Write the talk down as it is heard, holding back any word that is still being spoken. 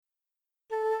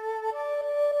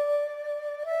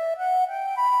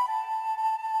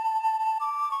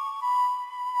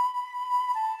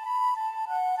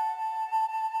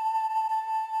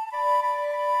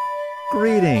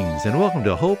Greetings and welcome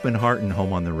to Hope and Heart and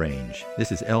Home on the Range.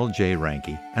 This is L.J.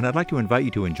 Ranke, and I'd like to invite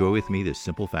you to enjoy with me this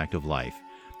simple fact of life.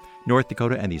 North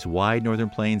Dakota and these wide northern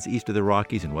plains east of the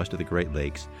Rockies and west of the Great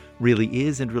Lakes really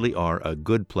is and really are a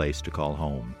good place to call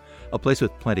home. A place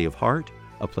with plenty of heart,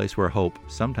 a place where hope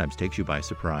sometimes takes you by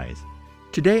surprise.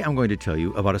 Today I'm going to tell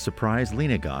you about a surprise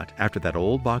Lena got after that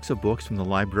old box of books from the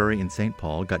library in St.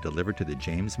 Paul got delivered to the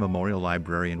James Memorial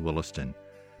Library in Williston.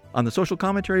 On the social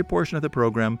commentary portion of the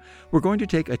program, we're going to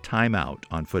take a time out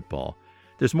on football.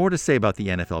 There's more to say about the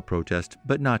NFL protest,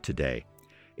 but not today.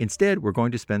 Instead, we're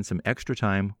going to spend some extra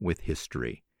time with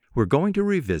history. We're going to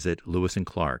revisit Lewis and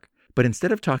Clark, but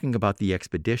instead of talking about the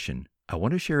expedition, I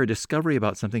want to share a discovery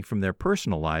about something from their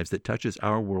personal lives that touches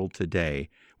our world today,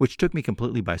 which took me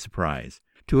completely by surprise.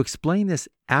 To explain this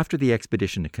after the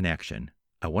expedition connection,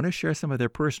 I want to share some of their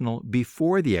personal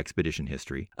before the expedition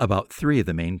history about three of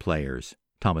the main players: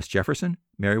 Thomas Jefferson,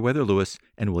 Meriwether Lewis,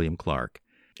 and William Clark.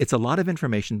 It's a lot of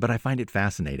information, but I find it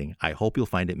fascinating. I hope you'll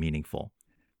find it meaningful.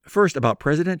 First, about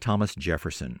President Thomas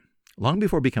Jefferson. Long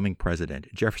before becoming president,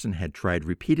 Jefferson had tried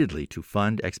repeatedly to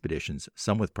fund expeditions,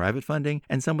 some with private funding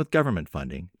and some with government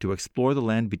funding, to explore the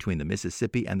land between the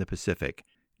Mississippi and the Pacific.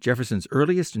 Jefferson's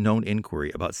earliest known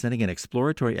inquiry about sending an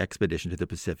exploratory expedition to the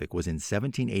Pacific was in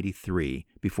 1783,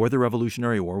 before the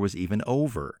Revolutionary War was even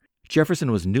over.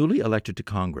 Jefferson was newly elected to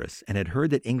Congress and had heard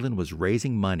that England was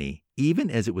raising money,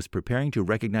 even as it was preparing to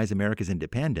recognize America's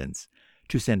independence,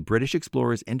 to send British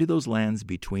explorers into those lands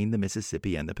between the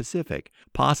Mississippi and the Pacific,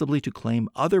 possibly to claim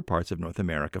other parts of North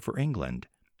America for England.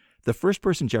 The first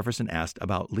person Jefferson asked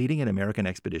about leading an American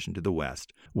expedition to the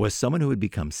West was someone who had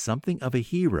become something of a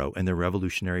hero in the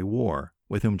Revolutionary War,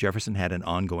 with whom Jefferson had an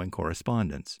ongoing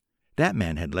correspondence. That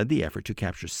man had led the effort to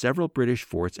capture several British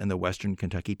forts in the western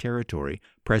Kentucky Territory,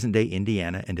 present-day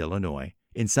Indiana and Illinois,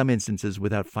 in some instances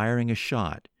without firing a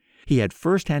shot. He had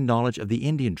first-hand knowledge of the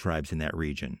Indian tribes in that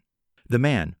region. The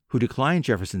man who declined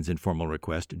Jefferson's informal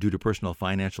request due to personal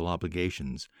financial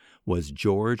obligations was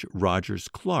George Rogers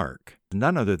Clark,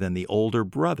 none other than the older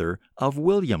brother of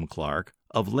William Clark,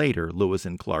 of later Lewis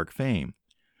and Clark fame.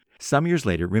 Some years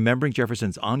later, remembering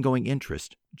Jefferson's ongoing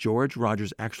interest, George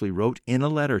Rogers actually wrote in a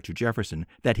letter to Jefferson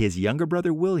that his younger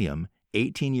brother William,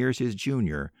 18 years his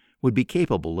junior, would be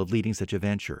capable of leading such a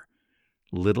venture.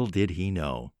 Little did he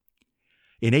know.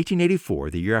 In 1884,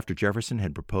 the year after Jefferson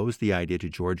had proposed the idea to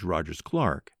George Rogers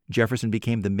Clark, Jefferson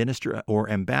became the minister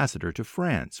or ambassador to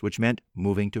France, which meant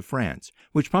moving to France,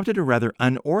 which prompted a rather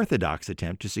unorthodox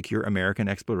attempt to secure American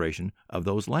exploration of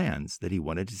those lands that he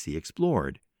wanted to see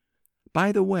explored.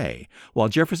 By the way, while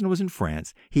Jefferson was in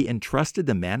France, he entrusted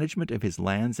the management of his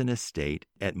lands and estate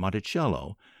at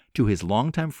Monticello to his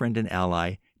longtime friend and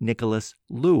ally, Nicholas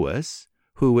Lewis,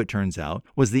 who, it turns out,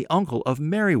 was the uncle of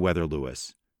Meriwether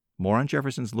Lewis. More on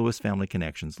Jefferson's Lewis family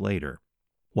connections later.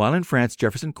 While in France,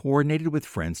 Jefferson coordinated with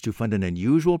friends to fund an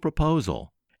unusual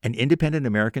proposal. An independent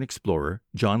American explorer,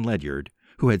 John Ledyard,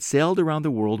 who had sailed around the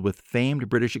world with famed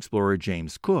British explorer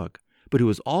James Cook, but who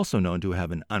was also known to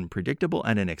have an unpredictable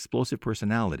and an explosive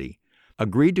personality,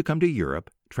 agreed to come to Europe,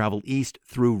 travel east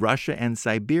through Russia and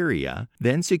Siberia,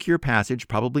 then secure passage,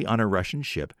 probably on a Russian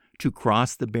ship, to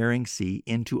cross the Bering Sea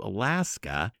into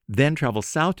Alaska, then travel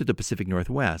south to the Pacific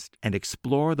Northwest and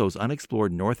explore those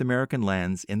unexplored North American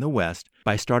lands in the West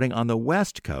by starting on the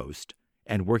West Coast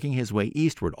and working his way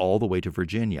eastward all the way to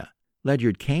Virginia.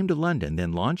 Ledyard came to London,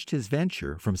 then launched his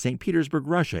venture from St. Petersburg,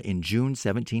 Russia in June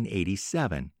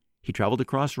 1787. He traveled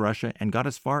across Russia and got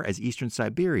as far as eastern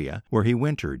Siberia, where he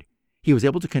wintered. He was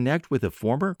able to connect with a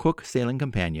former Cook sailing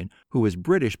companion who was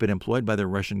British but employed by the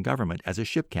Russian government as a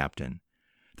ship captain.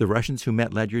 The Russians who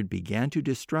met Ledyard began to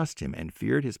distrust him and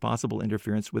feared his possible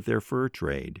interference with their fur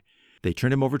trade. They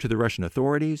turned him over to the Russian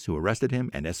authorities, who arrested him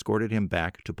and escorted him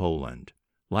back to Poland.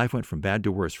 Life went from bad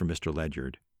to worse for Mr.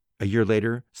 Ledyard. A year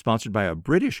later, sponsored by a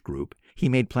British group, he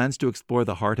made plans to explore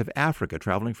the heart of Africa,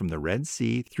 traveling from the Red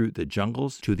Sea through the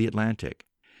jungles to the Atlantic.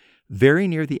 Very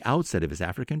near the outset of his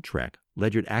African trek,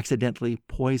 Ledyard accidentally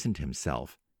poisoned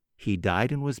himself. He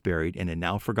died and was buried in a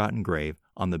now-forgotten grave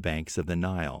on the banks of the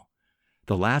Nile.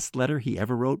 The last letter he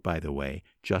ever wrote, by the way,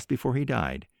 just before he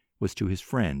died, was to his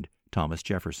friend Thomas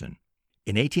Jefferson.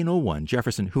 In 1801,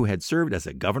 Jefferson, who had served as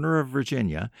a governor of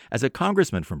Virginia, as a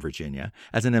congressman from Virginia,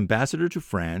 as an ambassador to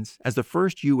France, as the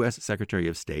first U.S. Secretary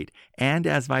of State, and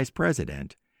as vice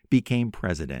president, became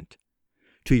president.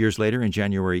 2 years later, in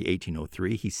January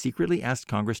 1803, he secretly asked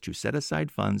Congress to set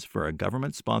aside funds for a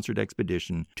government-sponsored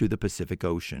expedition to the Pacific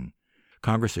Ocean.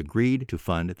 Congress agreed to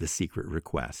fund the secret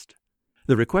request.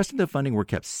 The request and the funding were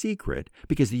kept secret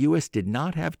because the U.S. did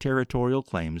not have territorial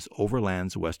claims over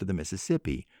lands west of the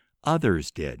Mississippi. Others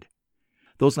did.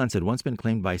 Those lands had once been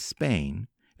claimed by Spain,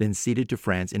 then ceded to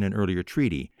France in an earlier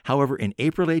treaty. However, in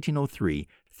April 1803,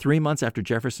 3 months after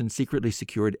Jefferson secretly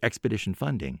secured expedition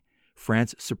funding,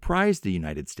 France surprised the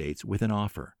United States with an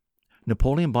offer.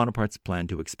 Napoleon Bonaparte's plan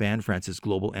to expand France's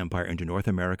global empire into North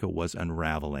America was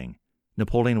unraveling.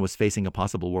 Napoleon was facing a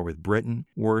possible war with Britain.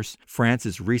 Worse,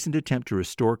 France's recent attempt to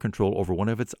restore control over one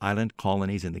of its island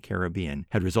colonies in the Caribbean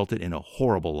had resulted in a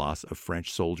horrible loss of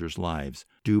French soldiers' lives,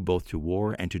 due both to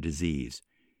war and to disease.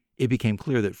 It became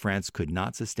clear that France could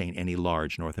not sustain any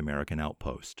large North American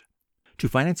outpost. To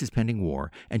finance his pending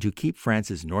war and to keep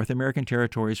France's North American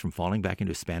territories from falling back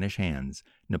into Spanish hands,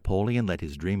 Napoleon let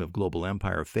his dream of global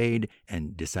empire fade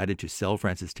and decided to sell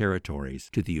France's territories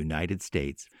to the United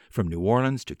States, from New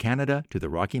Orleans to Canada to the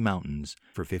Rocky Mountains,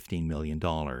 for $15 million.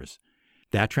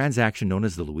 That transaction, known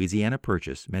as the Louisiana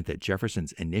Purchase, meant that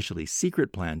Jefferson's initially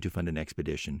secret plan to fund an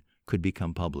expedition could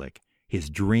become public.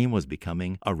 His dream was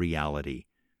becoming a reality.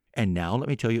 And now let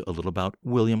me tell you a little about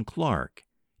William Clark.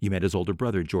 You met his older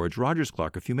brother, George Rogers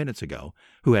Clark, a few minutes ago,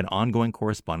 who had ongoing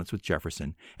correspondence with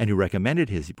Jefferson and who recommended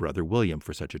his brother William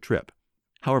for such a trip.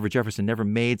 However, Jefferson never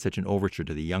made such an overture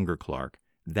to the younger Clark.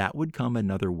 That would come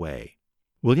another way.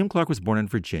 William Clark was born in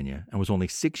Virginia and was only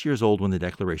 6 years old when the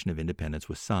Declaration of Independence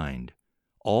was signed.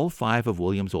 All 5 of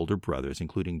William's older brothers,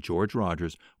 including George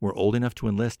Rogers, were old enough to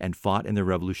enlist and fought in the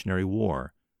Revolutionary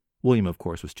War. William, of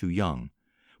course, was too young.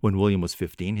 When William was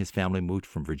 15, his family moved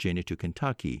from Virginia to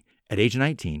Kentucky. At age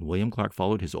 19, William Clark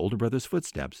followed his older brother's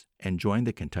footsteps and joined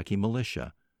the Kentucky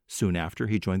militia. Soon after,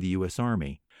 he joined the U.S.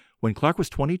 Army. When Clark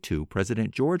was 22, President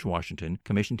George Washington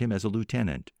commissioned him as a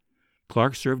lieutenant.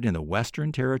 Clark served in the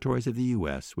western territories of the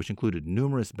U.S., which included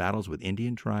numerous battles with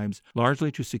Indian tribes,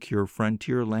 largely to secure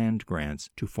frontier land grants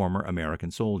to former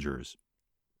American soldiers.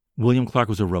 William Clark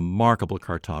was a remarkable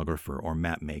cartographer or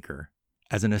map maker.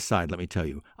 As an aside, let me tell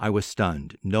you, I was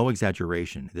stunned, no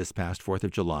exaggeration, this past 4th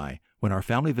of July when our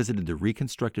family visited the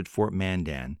reconstructed Fort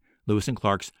Mandan, Lewis and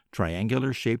Clark's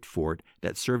triangular-shaped fort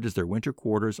that served as their winter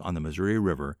quarters on the Missouri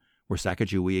River, where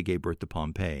Sacagawea gave birth to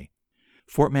Pompey.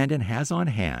 Fort Mandan has on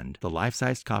hand the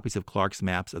life-sized copies of Clark's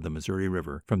maps of the Missouri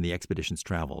River from the expedition's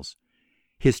travels.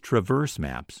 His traverse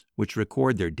maps, which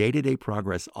record their day-to-day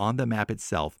progress on the map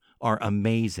itself, are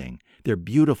amazing. They're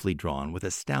beautifully drawn with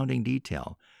astounding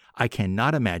detail. I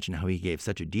cannot imagine how he gave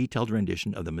such a detailed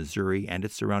rendition of the Missouri and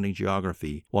its surrounding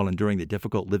geography while enduring the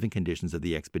difficult living conditions of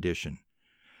the expedition.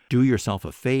 Do yourself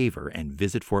a favor and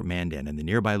visit Fort Mandan and the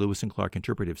nearby Lewis and Clark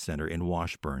Interpretive Center in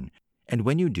Washburn. And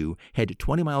when you do, head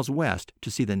 20 miles west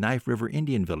to see the Knife River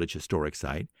Indian Village historic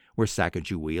site, where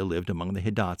Sacagawea lived among the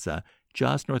Hidatsa,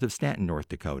 just north of Stanton, North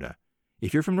Dakota.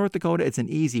 If you're from North Dakota, it's an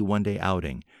easy one-day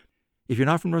outing. If you're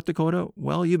not from North Dakota,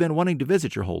 well, you've been wanting to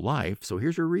visit your whole life, so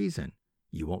here's your reason.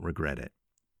 You won't regret it.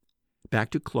 Back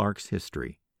to Clark's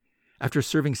history. After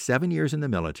serving 7 years in the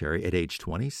military at age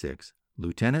 26,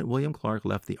 Lieutenant William Clark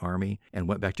left the Army and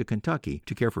went back to Kentucky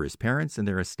to care for his parents and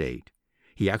their estate.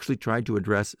 He actually tried to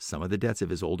address some of the debts of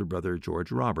his older brother,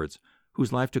 George Roberts,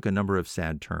 whose life took a number of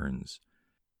sad turns.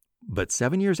 But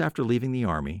 7 years after leaving the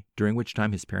Army, during which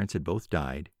time his parents had both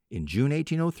died, in June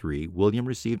 1803, William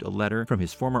received a letter from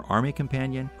his former Army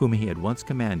companion whom he had once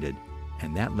commanded,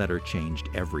 and that letter changed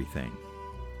everything.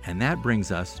 And that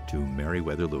brings us to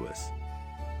Meriwether Lewis.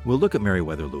 We'll look at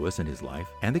Meriwether Lewis and his life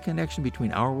and the connection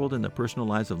between our world and the personal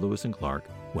lives of Lewis and Clark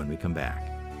when we come back.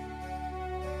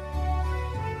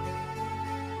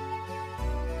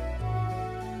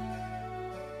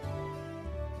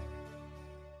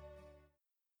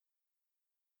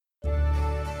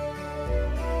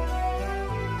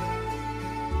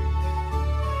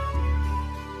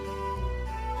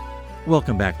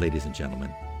 Welcome back, ladies and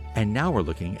gentlemen. And now we're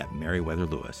looking at Meriwether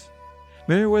Lewis.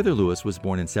 Meriwether Lewis was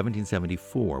born in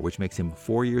 1774, which makes him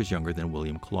 4 years younger than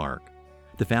William Clark.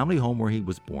 The family home where he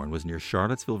was born was near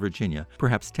Charlottesville, Virginia,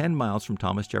 perhaps 10 miles from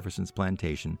Thomas Jefferson's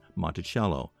plantation,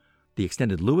 Monticello. The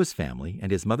extended Lewis family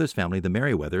and his mother's family, the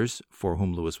Meriwethers, for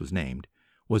whom Lewis was named,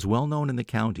 was well known in the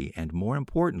county and, more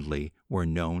importantly, were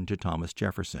known to Thomas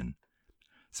Jefferson.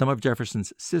 Some of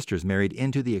Jefferson's sisters married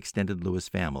into the extended Lewis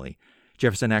family.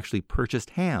 Jefferson actually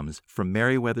purchased hams from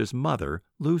Meriwether's mother,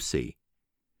 Lucy.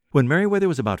 When Meriwether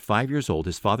was about 5 years old,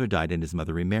 his father died and his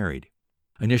mother remarried.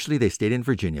 Initially, they stayed in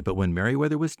Virginia, but when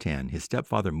Meriwether was 10, his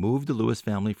stepfather moved the Lewis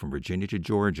family from Virginia to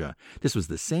Georgia. This was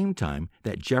the same time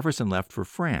that Jefferson left for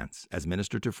France as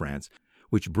minister to France,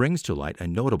 which brings to light a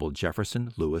notable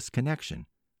Jefferson-Lewis connection.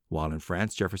 While in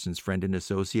France, Jefferson's friend and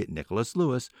associate Nicholas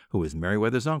Lewis, who was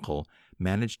Meriwether's uncle,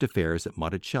 managed affairs at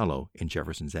Monticello in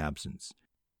Jefferson's absence.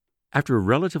 After a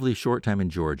relatively short time in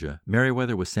Georgia,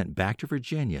 Meriwether was sent back to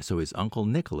Virginia so his uncle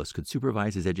Nicholas could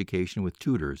supervise his education with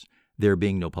tutors, there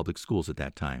being no public schools at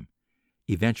that time.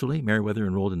 Eventually, Meriwether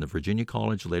enrolled in the Virginia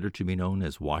College, later to be known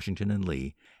as Washington and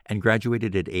Lee, and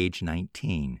graduated at age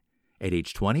 19. At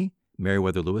age 20,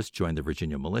 Meriwether Lewis joined the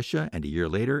Virginia militia and a year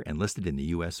later enlisted in the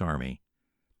U.S. Army.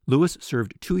 Lewis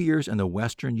served 2 years in the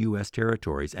western U.S.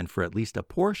 territories and for at least a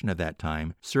portion of that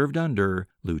time served under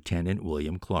Lieutenant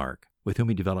William Clark, with whom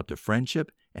he developed a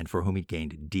friendship and for whom he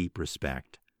gained deep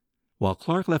respect. While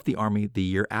Clark left the Army the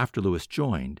year after Lewis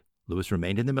joined, Lewis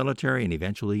remained in the military and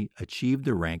eventually achieved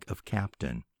the rank of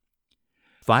captain.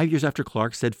 5 years after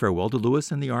Clark said farewell to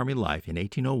Lewis and the Army life in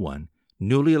 1801,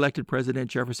 newly elected President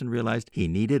Jefferson realized he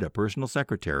needed a personal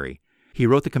secretary. He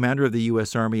wrote the commander of the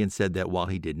U.S. Army and said that while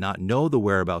he did not know the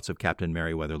whereabouts of Captain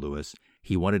Meriwether Lewis,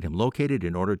 he wanted him located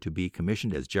in order to be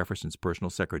commissioned as Jefferson's personal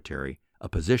secretary, a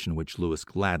position which Lewis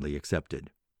gladly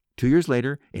accepted. 2 years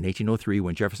later, in 1803,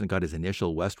 when Jefferson got his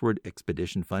initial westward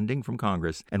expedition funding from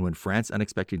Congress and when France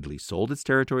unexpectedly sold its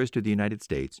territories to the United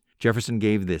States, Jefferson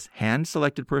gave this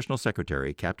hand-selected personal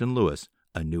secretary, Captain Lewis,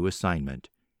 a new assignment.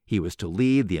 He was to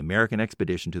lead the American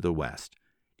expedition to the West.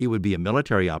 It would be a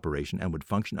military operation and would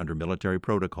function under military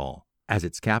protocol. As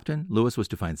its captain, Lewis was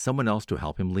to find someone else to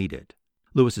help him lead it.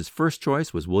 Lewis's first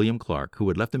choice was William Clark, who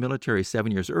had left the military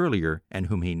 7 years earlier and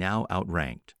whom he now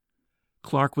outranked.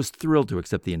 Clark was thrilled to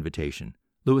accept the invitation.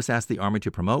 Lewis asked the Army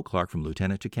to promote Clark from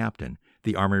lieutenant to captain.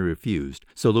 The Army refused,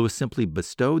 so Lewis simply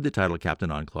bestowed the title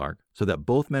captain on Clark so that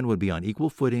both men would be on equal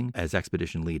footing as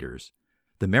expedition leaders.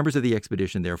 The members of the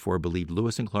expedition therefore believed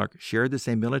Lewis and Clark shared the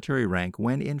same military rank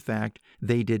when, in fact,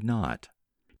 they did not.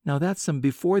 Now that's some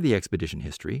before the expedition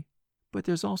history, but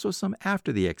there's also some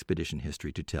after the expedition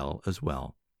history to tell as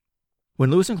well. When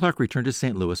Lewis and Clark returned to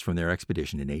St. Louis from their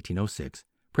expedition in 1806,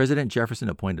 President Jefferson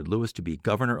appointed Lewis to be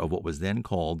governor of what was then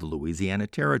called the Louisiana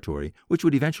Territory, which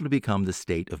would eventually become the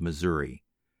state of Missouri.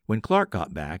 When Clark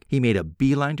got back, he made a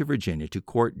beeline to Virginia to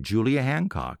court Julia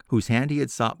Hancock, whose hand he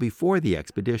had sought before the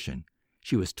expedition.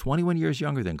 She was 21 years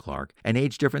younger than Clark, an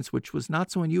age difference which was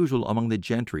not so unusual among the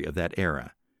gentry of that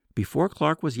era. Before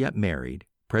Clark was yet married,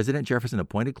 President Jefferson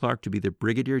appointed Clark to be the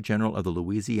Brigadier General of the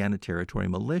Louisiana Territory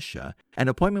Militia, an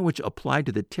appointment which applied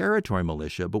to the Territory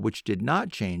Militia but which did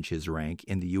not change his rank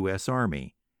in the U.S.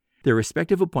 Army. Their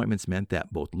respective appointments meant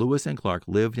that both Lewis and Clark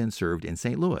lived and served in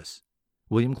St. Louis.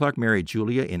 William Clark married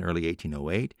Julia in early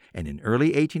 1808, and in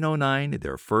early 1809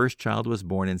 their first child was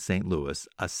born in St. Louis,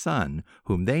 a son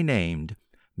whom they named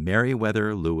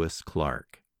Meriwether Lewis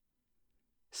Clark.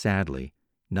 Sadly,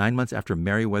 9 months after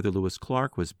Meriwether Lewis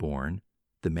Clark was born,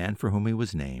 the man for whom he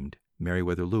was named,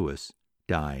 Meriwether Lewis,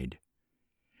 died.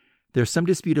 There's some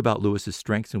dispute about Lewis's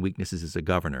strengths and weaknesses as a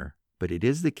governor, but it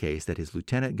is the case that his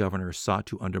lieutenant governor sought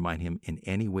to undermine him in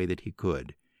any way that he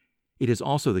could. It is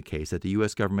also the case that the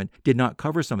U.S. government did not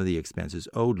cover some of the expenses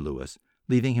owed Lewis,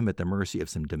 leaving him at the mercy of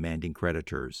some demanding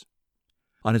creditors.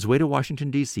 On his way to Washington,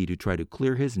 D.C. to try to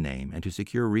clear his name and to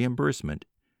secure reimbursement,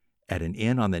 at an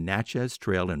inn on the Natchez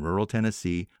Trail in rural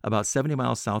Tennessee, about 70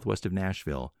 miles southwest of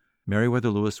Nashville, Meriwether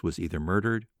Lewis was either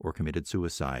murdered or committed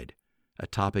suicide, a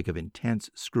topic of intense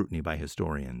scrutiny by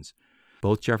historians.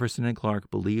 Both Jefferson and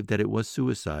Clark believed that it was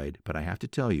suicide, but I have to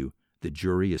tell you, the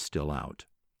jury is still out.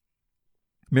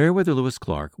 Meriwether Lewis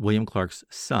Clark, William Clark's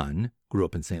son, grew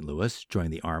up in St. Louis,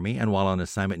 joined the Army, and while on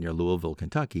assignment near Louisville,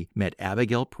 Kentucky, met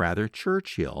Abigail Prather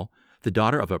Churchill, the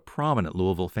daughter of a prominent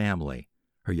Louisville family.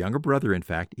 Her younger brother, in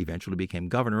fact, eventually became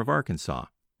governor of Arkansas.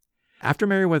 After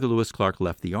Meriwether Lewis Clark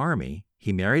left the Army,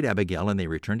 he married Abigail and they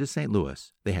returned to St.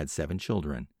 Louis. They had 7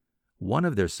 children. One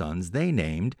of their sons they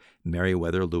named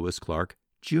Meriwether Lewis Clark,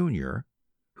 Jr.,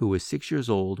 who was 6 years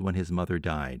old when his mother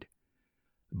died.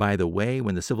 By the way,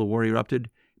 when the Civil War erupted,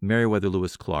 Meriwether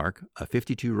Lewis Clark, a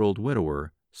 52-year-old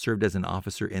widower, served as an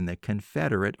officer in the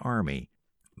Confederate Army.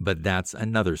 But that's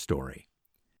another story.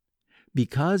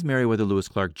 Because Meriwether Lewis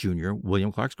Clark, Jr.,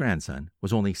 William Clark's grandson,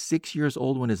 was only 6 years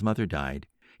old when his mother died,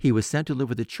 he was sent to live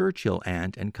with a Churchill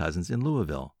aunt and cousins in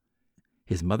Louisville.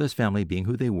 His mother's family being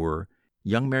who they were,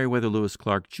 young Meriwether Lewis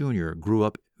Clark, Jr. grew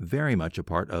up very much a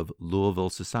part of Louisville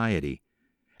society.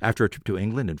 After a trip to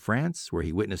England and France, where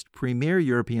he witnessed premier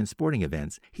European sporting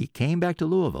events, he came back to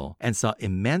Louisville and saw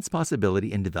immense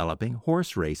possibility in developing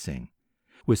horse racing.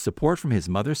 With support from his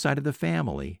mother's side of the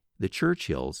family, the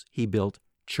Churchills, he built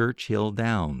Churchill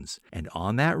Downs, and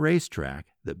on that racetrack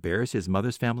that bears his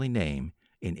mother's family name,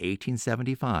 in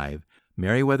 1875,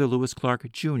 Meriwether Lewis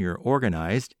Clark, Jr.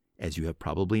 organized, as you have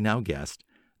probably now guessed,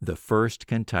 the first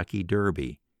Kentucky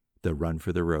Derby, the Run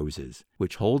for the Roses,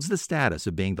 which holds the status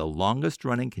of being the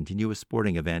longest-running continuous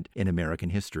sporting event in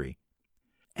American history.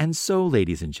 And so,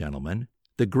 ladies and gentlemen,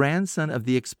 the grandson of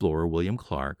the explorer William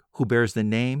Clark, who bears the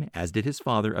name, as did his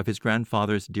father, of his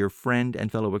grandfather's dear friend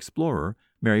and fellow explorer,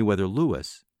 Meriwether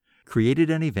Lewis,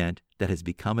 created an event that has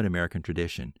become an American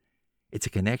tradition. It's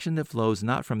a connection that flows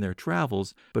not from their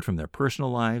travels, but from their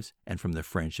personal lives and from the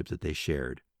friendships that they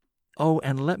shared. Oh,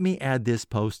 and let me add this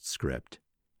postscript.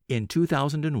 In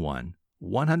 2001,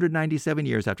 197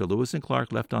 years after Lewis and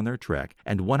Clark left on their trek,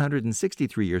 and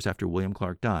 163 years after William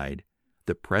Clark died,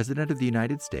 the President of the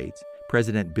United States,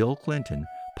 President Bill Clinton,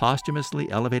 posthumously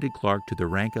elevated Clark to the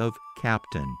rank of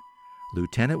captain.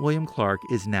 Lieutenant William Clark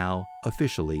is now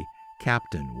officially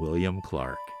Captain William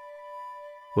Clark.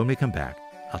 When we come back,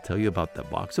 I'll tell you about the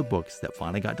box of books that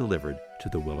finally got delivered to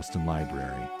the Williston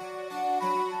Library.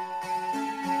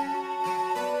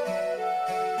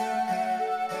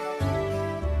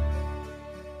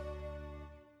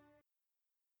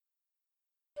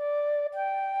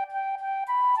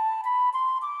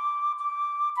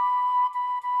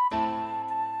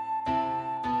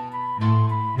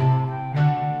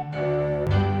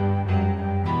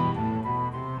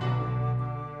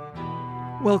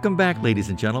 Welcome back, ladies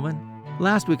and gentlemen.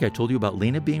 Last week I told you about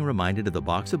Lena being reminded of the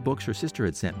box of books her sister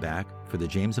had sent back for the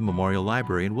Jameson Memorial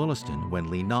Library in Williston when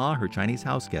Lena, her Chinese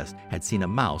house guest, had seen a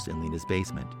mouse in Lena's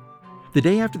basement. The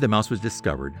day after the mouse was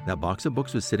discovered, that box of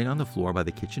books was sitting on the floor by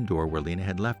the kitchen door where Lena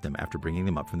had left them after bringing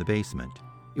them up from the basement.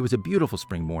 It was a beautiful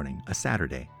spring morning, a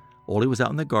Saturday. Ole was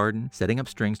out in the garden, setting up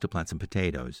strings to plant some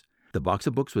potatoes. The box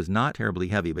of books was not terribly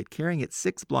heavy, but carrying it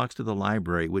 6 blocks to the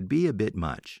library would be a bit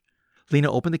much. Lena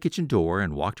opened the kitchen door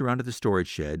and walked around to the storage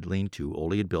shed lean-to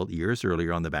Ole had built years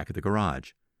earlier on the back of the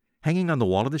garage. Hanging on the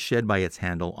wall of the shed by its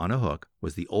handle on a hook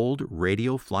was the old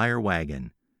radio flyer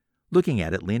wagon. Looking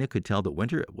at it, Lena could tell that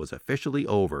winter was officially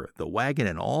over. The wagon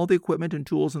and all the equipment and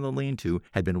tools in the lean-to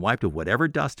had been wiped of whatever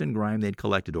dust and grime they'd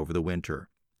collected over the winter.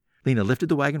 Lena lifted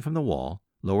the wagon from the wall,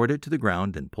 lowered it to the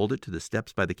ground, and pulled it to the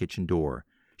steps by the kitchen door.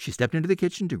 She stepped into the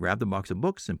kitchen to grab the box of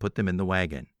books and put them in the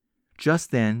wagon.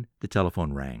 Just then, the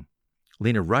telephone rang.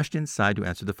 Lena rushed inside to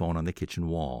answer the phone on the kitchen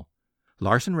wall.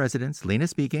 Larson Residence, Lena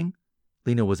speaking.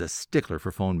 Lena was a stickler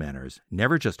for phone manners.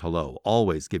 Never just hello,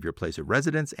 always give your place of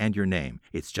residence and your name.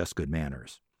 It's just good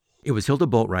manners. It was Hilda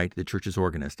Boatwright, the church's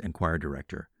organist and choir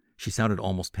director. She sounded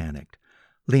almost panicked.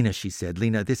 Lena, she said,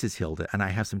 Lena, this is Hilda, and I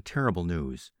have some terrible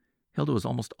news. Hilda was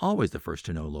almost always the first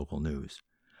to know local news.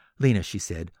 Lena, she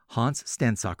said, Hans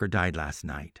Stensacker died last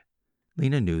night.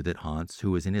 Lena knew that Hans,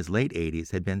 who was in his late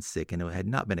 80s, had been sick and had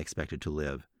not been expected to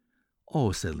live.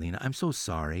 Oh, said Lena, I'm so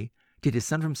sorry. Did his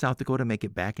son from South Dakota make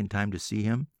it back in time to see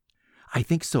him? I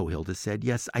think so, Hilda said.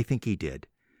 Yes, I think he did.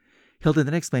 Hilda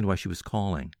then explained why she was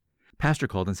calling. Pastor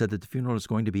called and said that the funeral was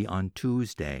going to be on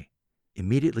Tuesday.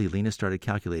 Immediately, Lena started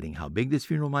calculating how big this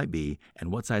funeral might be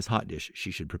and what size hot dish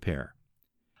she should prepare.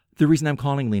 The reason I'm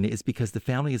calling, Lena, is because the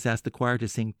family has asked the choir to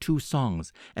sing 2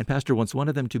 songs, and Pastor wants one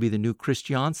of them to be the new Chris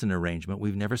Johnson arrangement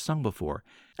we've never sung before.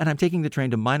 And I'm taking the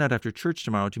train to Minot after church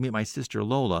tomorrow to meet my sister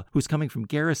Lola, who's coming from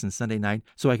Garrison Sunday night,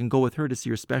 so I can go with her to see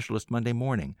her specialist Monday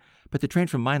morning. But the train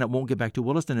from Minot won't get back to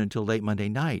Williston until late Monday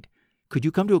night. Could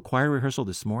you come to a choir rehearsal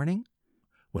this morning?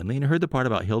 When Lena heard the part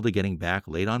about Hilda getting back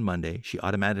late on Monday, she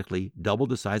automatically doubled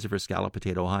the size of her scalloped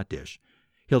potato hot dish.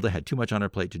 Hilda had too much on her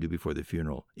plate to do before the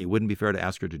funeral. It wouldn't be fair to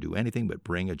ask her to do anything but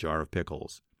bring a jar of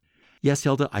pickles. Yes,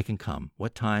 Hilda, I can come.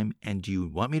 What time? And do you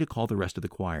want me to call the rest of the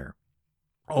choir?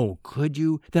 Oh, could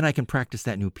you? Then I can practice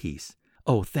that new piece.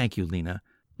 Oh, thank you, Lena.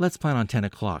 Let's plan on 10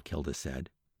 o'clock, Hilda said.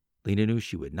 Lena knew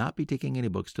she would not be taking any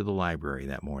books to the library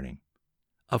that morning.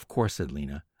 Of course, said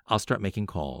Lena. I'll start making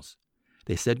calls.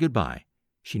 They said goodbye.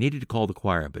 She needed to call the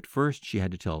choir, but first she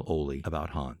had to tell Ole about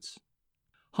Hans.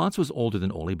 Hans was older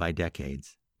than Ole by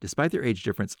decades. Despite their age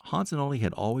difference, Hans and Ole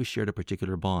had always shared a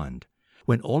particular bond.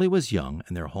 When Ole was young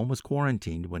and their home was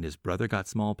quarantined when his brother got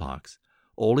smallpox,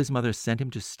 Ole's mother sent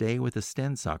him to stay with the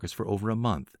Stensackers for over a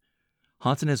month.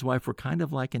 Hans and his wife were kind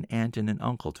of like an aunt and an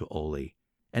uncle to Ole.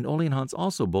 And Ole and Hans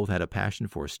also both had a passion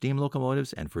for steam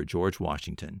locomotives and for George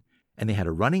Washington. And they had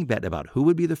a running bet about who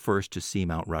would be the first to see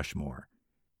Mount Rushmore.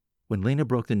 When Lena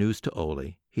broke the news to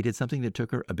Ole, he did something that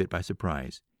took her a bit by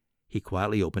surprise. He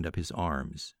quietly opened up his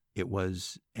arms. It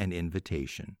was an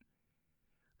invitation.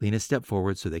 Lena stepped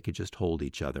forward so they could just hold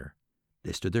each other.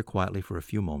 They stood there quietly for a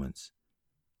few moments.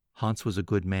 Hans was a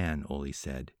good man, Ole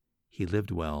said. He lived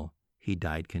well. He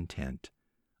died content.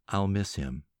 I'll miss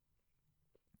him.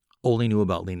 Ole knew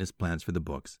about Lena's plans for the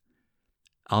books.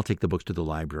 I'll take the books to the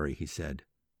library, he said.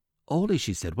 Ole,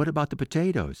 she said, what about the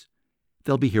potatoes?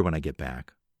 They'll be here when I get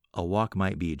back. A walk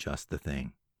might be just the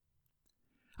thing.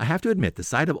 I have to admit, the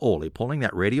sight of Ole pulling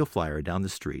that radio flyer down the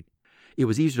street, it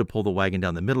was easier to pull the wagon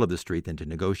down the middle of the street than to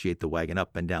negotiate the wagon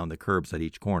up and down the curbs at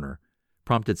each corner,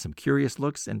 prompted some curious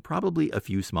looks and probably a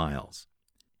few smiles.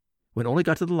 When Ole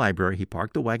got to the library, he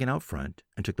parked the wagon out front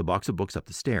and took the box of books up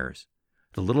the stairs.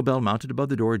 The little bell mounted above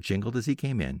the door jingled as he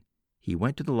came in. He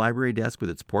went to the library desk with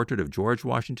its portrait of George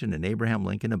Washington and Abraham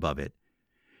Lincoln above it.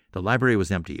 The library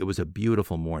was empty. It was a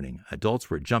beautiful morning. Adults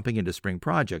were jumping into spring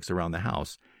projects around the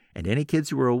house, and any kids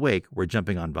who were awake were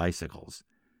jumping on bicycles.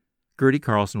 Gertie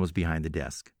Carlson was behind the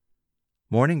desk.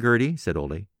 "Morning, Gertie," said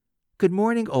Ole. "Good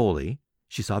morning, Ole."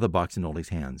 She saw the box in Ole's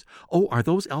hands. "Oh, are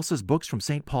those Elsa's books from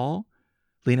St. Paul?"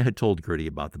 Lena had told Gertie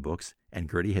about the books, and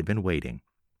Gertie had been waiting.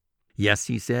 "Yes,"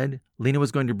 he said. "Lena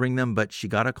was going to bring them, but she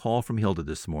got a call from Hilda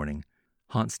this morning.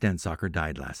 Hans Stensacher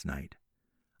died last night."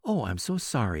 "Oh, I'm so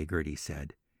sorry," Gertie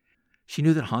said. She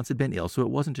knew that Hans had been ill, so it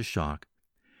wasn't a shock.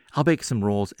 "I'll bake some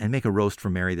rolls and make a roast for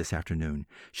Mary this afternoon.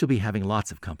 She'll be having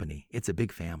lots of company. It's a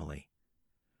big family."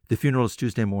 "The funeral is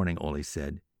Tuesday morning," Ole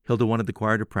said. "Hilda wanted the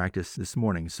choir to practice this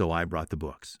morning, so I brought the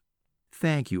books."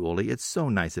 "Thank you, Ole. It's so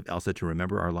nice of Elsa to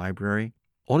remember our library."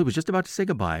 Ole was just about to say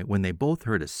goodbye when they both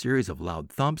heard a series of loud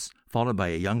thumps, followed by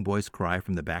a young boy's cry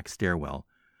from the back stairwell.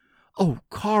 "Oh,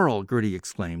 Carl!" Gertie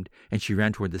exclaimed, and she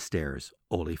ran toward the stairs.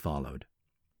 Ole followed.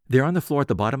 There on the floor at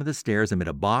the bottom of the stairs, amid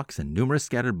a box and numerous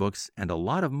scattered books and a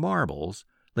lot of marbles,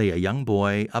 lay a young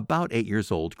boy about 8 years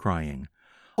old, crying.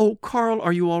 "Oh, Carl,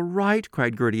 are you all right?"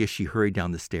 cried Gertie as she hurried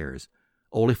down the stairs.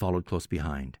 Ole followed close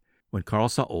behind. When Carl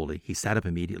saw Ole, he sat up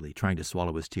immediately, trying to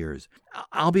swallow his tears.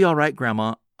 "I'll be all right,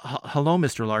 Grandma. Hello,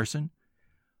 Mr. Larson."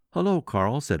 "Hello,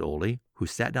 Carl," said Ole, who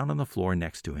sat down on the floor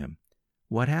next to him.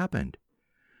 "What happened?"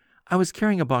 "I was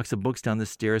carrying a box of books down the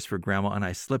stairs for Grandma, and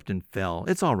I slipped and fell.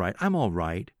 It's all right. I'm all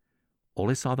right."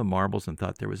 Ole saw the marbles and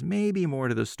thought there was maybe more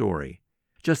to the story.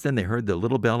 Just then they heard the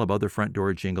little bell above the front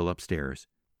door jingle upstairs.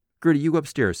 "Gertie, you go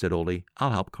upstairs," said Ole.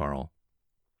 "I'll help Carl."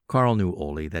 Carl knew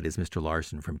Ole, that is Mr.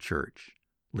 Larson, from church.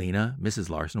 Lena, Mrs.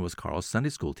 Larson, was Carl's Sunday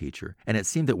school teacher, and it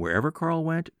seemed that wherever Carl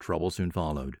went, trouble soon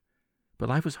followed. But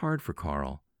life was hard for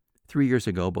Carl. 3 years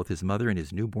ago, both his mother and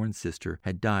his newborn sister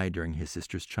had died during his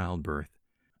sister's childbirth.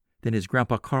 Then his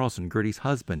Grandpa Carlson, Gertie's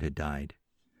husband, had died.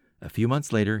 A few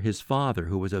months later, his father,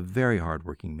 who was a very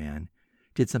hard-working man,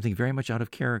 did something very much out of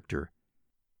character.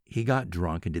 He got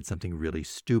drunk and did something really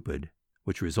stupid,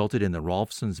 which resulted in the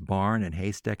Rolfsons' barn and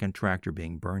haystack and tractor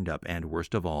being burned up and,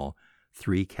 worst of all,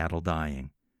 3 cattle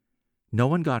dying. No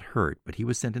one got hurt, but he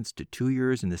was sentenced to 2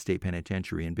 years in the state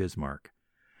penitentiary in Bismarck.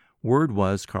 Word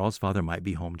was Carl's father might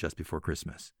be home just before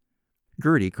Christmas.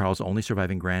 Gertie, Carl's only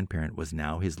surviving grandparent, was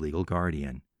now his legal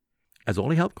guardian. As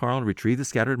Ole helped Carl retrieve the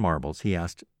scattered marbles, he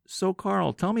asked, "So,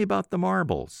 Carl, tell me about the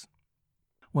marbles."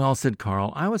 "Well," said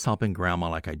Carl, "I was helping Grandma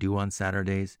like I do on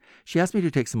Saturdays. She asked me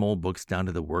to take some old books down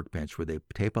to the workbench where they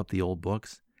tape up the old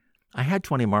books. I had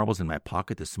 20 marbles in my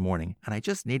pocket this morning, and I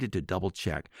just needed to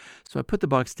double-check. So I put the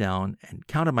box down and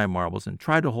counted my marbles and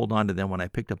tried to hold on to them when I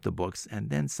picked up the books, and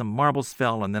then some marbles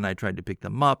fell, and then I tried to pick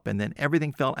them up, and then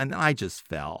everything fell, and I just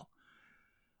fell."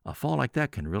 "A fall like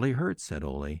that can really hurt," said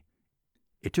Ole.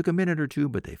 It took a minute or two,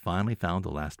 but they finally found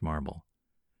the last marble.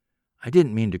 "I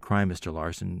didn't mean to cry, Mr.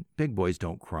 Larson. Big boys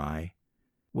don't cry."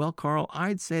 "Well, Carl,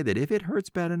 I'd say that if it hurts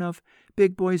bad enough,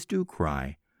 big boys do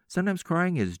cry. Sometimes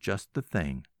crying is just the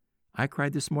thing. I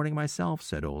cried this morning myself,"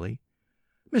 said Ole.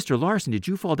 "Mr. Larson, did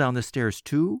you fall down the stairs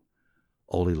too?"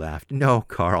 Ole laughed. "No,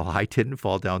 Carl, I didn't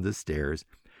fall down the stairs.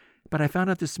 But I found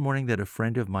out this morning that a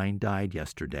friend of mine died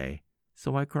yesterday,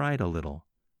 so I cried a little."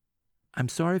 "I'm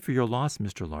sorry for your loss,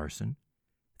 Mr. Larson."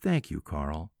 "Thank you,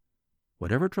 Carl."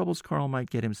 Whatever troubles Carl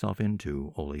might get himself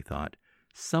into, Ole thought,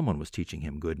 someone was teaching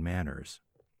him good manners.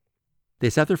 They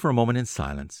sat there for a moment in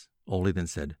silence. Ole then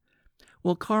said,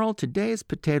 "Well, Carl, today is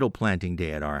potato planting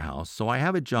day at our house, so I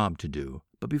have a job to do.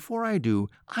 But before I do,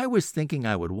 I was thinking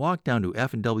I would walk down to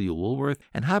F&W Woolworth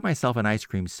and have myself an ice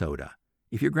cream soda.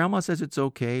 If your grandma says it's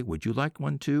okay, would you like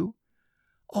one too?"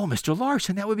 "Oh, Mr.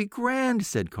 Larson, that would be grand,"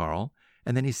 said Carl.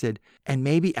 And then he said, "And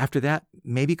maybe after that,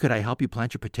 could I help you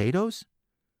plant your potatoes?"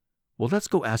 "Well, let's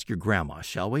go ask your grandma,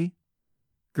 shall we?"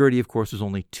 Gertie, of course, was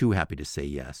only too happy to say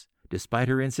yes. Despite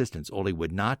her insistence, Ole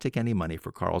would not take any money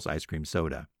for Carl's ice cream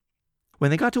soda. When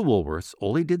they got to Woolworth's,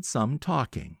 Ole did some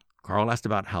talking. Carl asked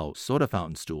about how soda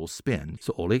fountain stools spin,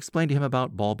 so Ole explained to him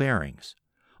about ball bearings.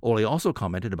 Ole also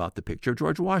commented about the picture of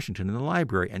George Washington in the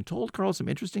library and told Carl some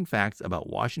interesting facts about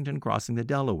Washington crossing the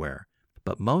Delaware.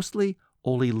 But mostly,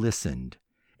 Ole listened,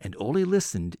 and Ole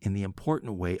listened in the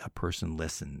important way a person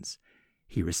listens.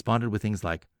 He responded with things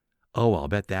like, "Oh, I'll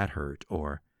bet that hurt,"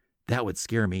 or "That would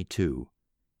scare me too."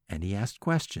 And he asked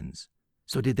questions.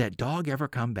 "So did that dog ever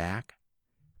come back?"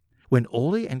 When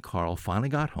Ole and Carl finally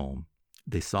got home,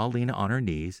 they saw Lena on her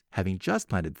knees, having just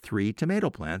planted 3 tomato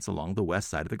plants along the west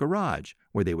side of the garage,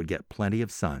 where they would get plenty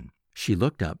of sun. She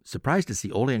looked up, surprised to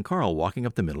see Ole and Carl walking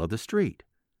up the middle of the street.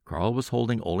 Carl was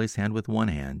holding Ole's hand with one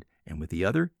hand, and with the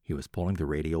other, he was pulling the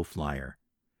radio flyer.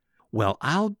 "Well,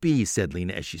 I'll be," said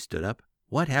Lena as she stood up.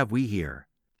 "What have we here?"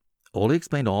 Ole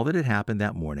explained all that had happened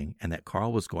that morning and that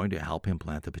Carl was going to help him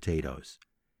plant the potatoes.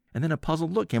 And then a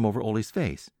puzzled look came over Ole's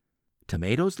face.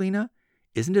 "Tomatoes, Lena?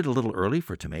 Isn't it a little early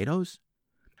for tomatoes?"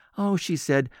 "Oh," she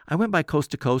said, "I went by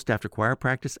Coast to Coast after choir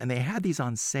practice, and they had these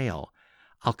on sale.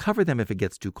 I'll cover them if it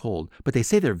gets too cold, but they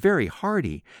say they're very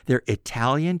hardy. They're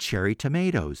Italian cherry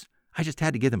tomatoes. I just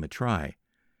had to give them a try."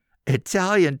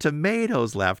 "Italian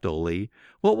tomatoes," laughed Ole.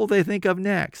 "What will they think of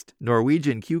next?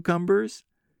 Norwegian cucumbers?"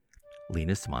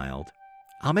 Lena smiled.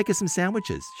 "I'll make us some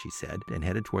sandwiches," she said, and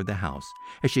headed toward the house.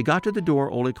 As she got to the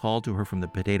door, Ole called to her from the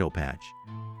potato patch.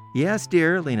 "Yes,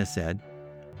 dear," Lena said.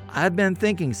 "I've been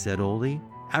thinking," said Ole.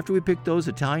 "After we pick those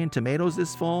Italian tomatoes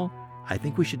this fall, I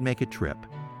think we should make a trip.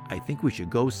 I think we should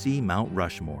go see Mount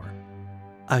Rushmore."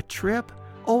 "A trip?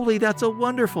 Ole, that's a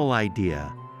wonderful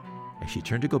idea." As she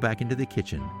turned to go back into the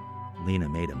kitchen, Lena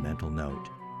made a mental note.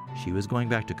 She was going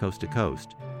back to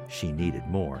Coast. She needed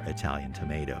more Italian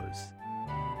tomatoes.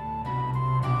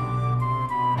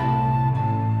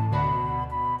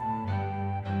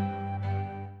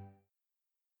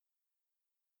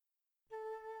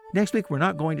 Next week, we're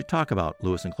not going to talk about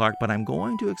Lewis and Clark, but I'm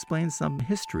going to explain some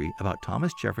history about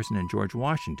Thomas Jefferson and George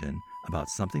Washington, about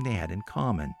something they had in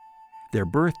common. Their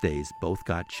birthdays both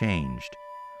got changed.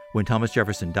 When Thomas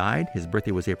Jefferson died, his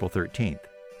birthday was April 13th.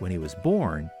 When he was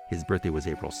born, his birthday was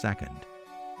April 2nd.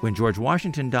 When George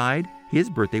Washington died, his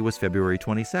birthday was February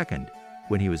 22nd.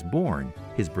 When he was born,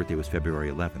 his birthday was February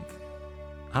 11th.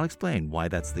 I'll explain why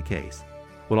that's the case.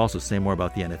 We'll also say more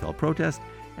about the NFL protest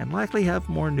and likely have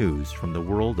more news from the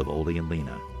world of Ole and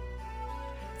Lena.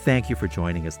 Thank you for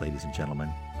joining us, ladies and gentlemen.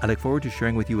 I look forward to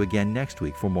sharing with you again next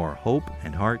week for more hope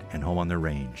and heart and home on the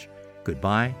range.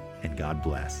 Goodbye and God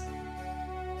bless.